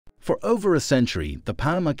For over a century, the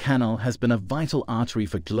Panama Canal has been a vital artery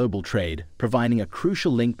for global trade, providing a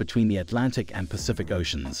crucial link between the Atlantic and Pacific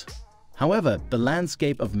Oceans. However, the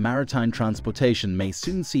landscape of maritime transportation may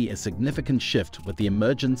soon see a significant shift with the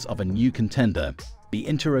emergence of a new contender, the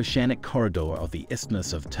Inter-Oceanic Corridor of the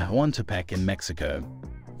Isthmus of Tehuantepec in Mexico.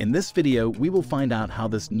 In this video, we will find out how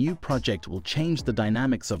this new project will change the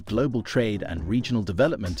dynamics of global trade and regional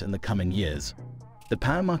development in the coming years. The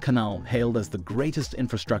Panama Canal, hailed as the greatest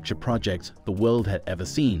infrastructure project the world had ever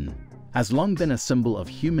seen, has long been a symbol of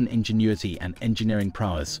human ingenuity and engineering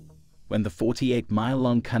prowess. When the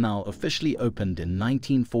 48-mile-long canal officially opened in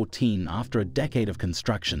 1914 after a decade of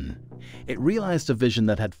construction, it realized a vision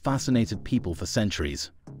that had fascinated people for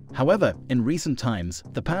centuries. However, in recent times,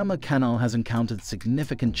 the Panama Canal has encountered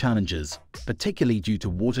significant challenges, particularly due to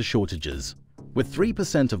water shortages. With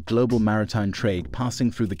 3% of global maritime trade passing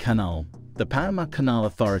through the canal, the Panama Canal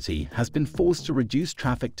Authority has been forced to reduce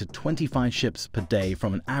traffic to 25 ships per day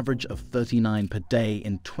from an average of 39 per day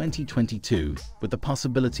in 2022, with the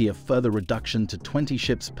possibility of further reduction to 20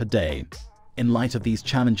 ships per day. In light of these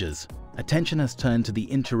challenges, attention has turned to the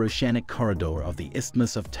Inter-Oceanic Corridor of the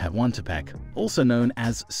Isthmus of Tehuantepec, also known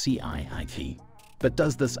as CIIT. But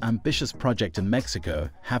does this ambitious project in Mexico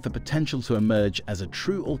have the potential to emerge as a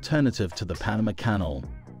true alternative to the Panama Canal?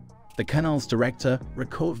 The canal's director,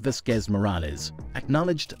 Ricardo Vizquez Morales,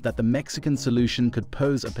 acknowledged that the Mexican solution could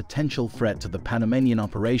pose a potential threat to the Panamanian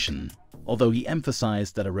operation, although he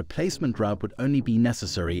emphasized that a replacement route would only be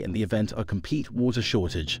necessary in the event of a complete water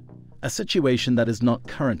shortage, a situation that is not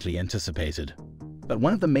currently anticipated. But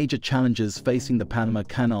one of the major challenges facing the Panama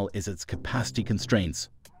Canal is its capacity constraints.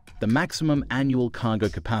 The maximum annual cargo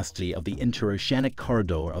capacity of the Inter-Oceanic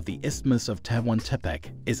Corridor of the Isthmus of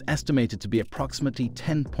Tehuantepec is estimated to be approximately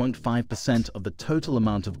 10.5% of the total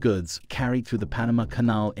amount of goods carried through the Panama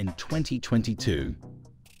Canal in 2022.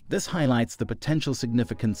 This highlights the potential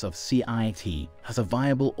significance of CIIT as a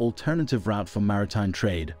viable alternative route for maritime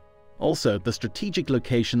trade. Also, the strategic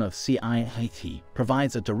location of CIIT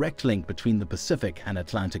provides a direct link between the Pacific and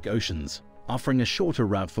Atlantic Oceans, offering a shorter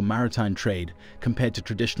route for maritime trade compared to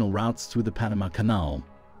traditional routes through the Panama Canal.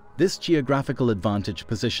 This geographical advantage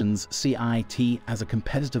positions CIIT as a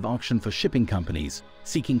competitive option for shipping companies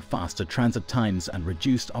seeking faster transit times and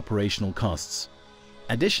reduced operational costs.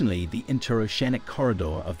 Additionally, the Inter-Oceanic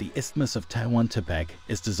Corridor of the Isthmus of Tehuantepec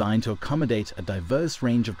is designed to accommodate a diverse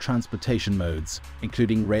range of transportation modes,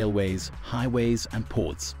 including railways, highways, and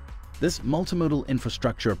ports. This multimodal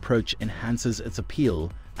infrastructure approach enhances its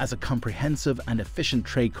appeal as a comprehensive and efficient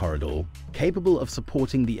trade corridor capable of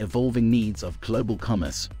supporting the evolving needs of global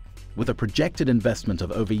commerce. With a projected investment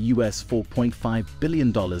of over $4.5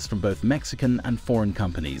 billion from both Mexican and foreign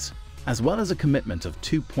companies, as well as a commitment of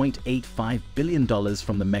 $2.85 billion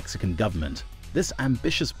from the Mexican government, this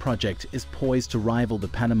ambitious project is poised to rival the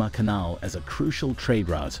Panama Canal as a crucial trade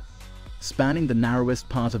route. Spanning the narrowest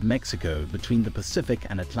part of Mexico between the Pacific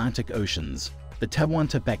and Atlantic Oceans, the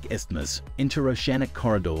Tehuantepec Isthmus Inter-Oceanic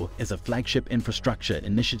Corridor is a flagship infrastructure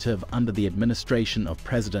initiative under the administration of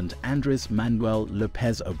President Andrés Manuel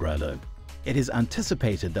López Obrador. It is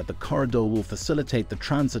anticipated that the corridor will facilitate the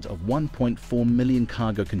transit of 1.4 million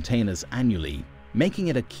cargo containers annually, making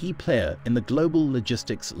it a key player in the global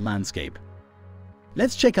logistics landscape.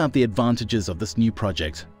 Let's check out the advantages of this new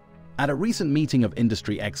project. At a recent meeting of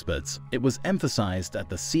industry experts, it was emphasized that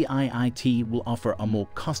the CIIT will offer a more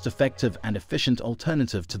cost-effective and efficient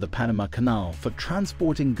alternative to the Panama Canal for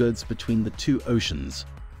transporting goods between the two oceans.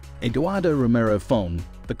 Eduardo Romero Fon,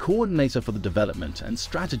 the coordinator for the development and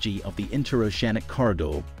strategy of the Inter-Oceanic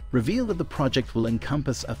Corridor, revealed that the project will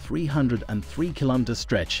encompass a 303-kilometer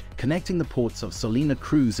stretch connecting the ports of Salina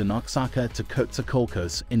Cruz in Oaxaca to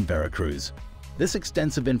Coatzacoalcos in Veracruz. This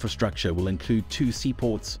extensive infrastructure will include 2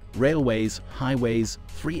 seaports, railways, highways,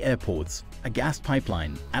 3 airports, a gas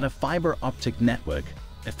pipeline, and a fiber optic network,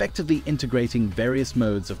 effectively integrating various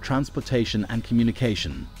modes of transportation and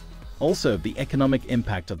communication. Also, the economic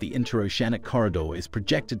impact of the Inter-Oceanic Corridor is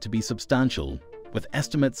projected to be substantial, with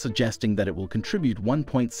estimates suggesting that it will contribute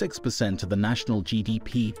 1.6% to the national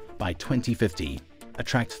GDP by 2050,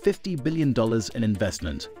 attract $50 billion in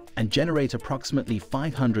investment, and generate approximately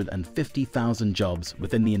 550,000 jobs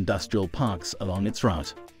within the industrial parks along its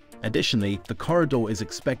route. Additionally, the corridor is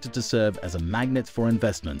expected to serve as a magnet for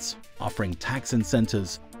investments, offering tax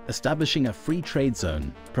incentives, establishing a free trade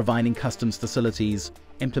zone, providing customs facilities,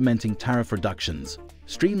 implementing tariff reductions,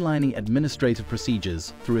 streamlining administrative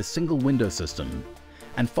procedures through a single window system,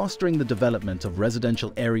 and fostering the development of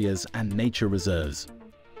residential areas and nature reserves.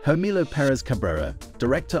 Hermilo Perez Cabrera,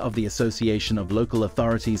 director of the Association of Local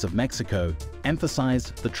Authorities of Mexico,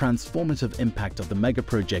 emphasized the transformative impact of the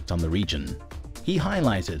megaproject on the region. He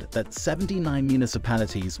highlighted that 79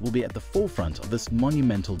 municipalities will be at the forefront of this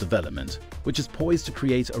monumental development, which is poised to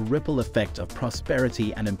create a ripple effect of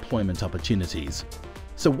prosperity and employment opportunities.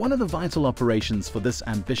 So what are the vital operations for this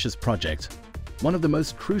ambitious project? One of the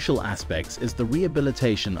most crucial aspects is the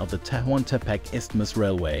rehabilitation of the Tehuantepec Isthmus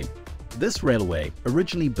Railway. This railway,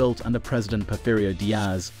 originally built under President Porfirio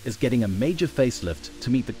Diaz, is getting a major facelift to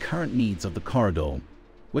meet the current needs of the corridor.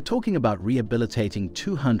 We're talking about rehabilitating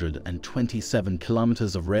 227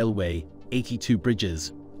 kilometers of railway, 82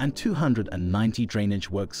 bridges, and 290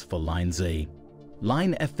 drainage works for Line Z.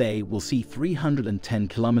 Line FA will see 310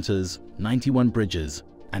 kilometers, 91 bridges,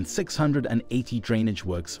 and 680 drainage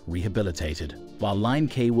works rehabilitated, while Line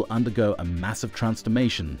K will undergo a massive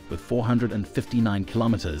transformation with 459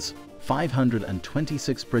 kilometers,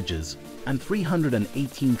 526 bridges, and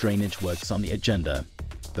 318 drainage works on the agenda.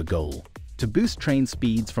 The goal: to boost train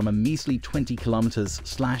speeds from a measly 20 kilometers/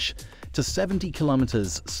 to 70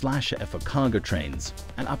 kilometers/ for cargo trains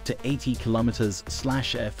and up to 80 kilometers/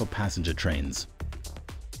 for passenger trains.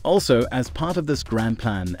 Also, as part of this grand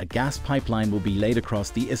plan, a gas pipeline will be laid across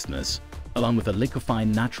the isthmus, along with a liquefied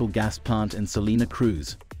natural gas plant in Salina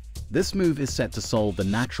Cruz. This move is set to solve the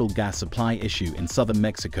natural gas supply issue in southern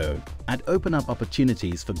Mexico and open up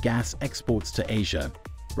opportunities for gas exports to Asia.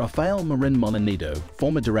 Rafael Marin Molinido,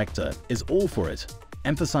 former director, is all for it,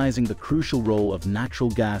 emphasizing the crucial role of natural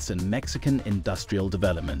gas in Mexican industrial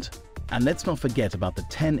development. And let's not forget about the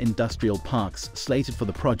 10 industrial parks slated for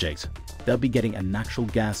the project. They'll be getting a natural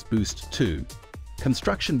gas boost too.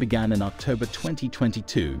 Construction began in October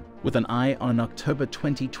 2022 with an eye on an October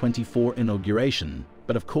 2024 inauguration.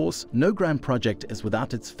 But of course, no grand project is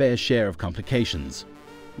without its fair share of complications.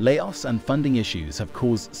 Layoffs and funding issues have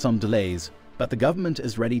caused some delays, but the government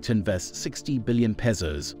is ready to invest 60 billion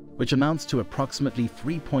pesos, which amounts to approximately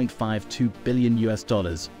 $3.52 billion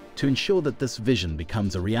to ensure that this vision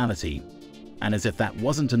becomes a reality. And as if that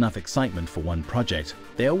wasn't enough excitement for one project,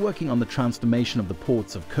 they are working on the transformation of the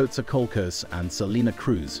ports of Coatzacoalcos and Salina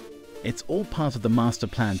Cruz. It's all part of the master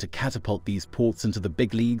plan to catapult these ports into the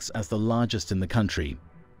big leagues as the largest in the country.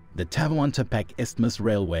 The Tehuantepec Isthmus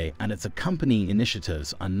Railway and its accompanying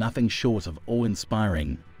initiatives are nothing short of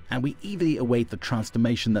awe-inspiring, and we eagerly await the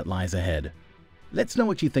transformation that lies ahead. Let's know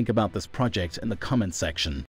what you think about this project in the comments section.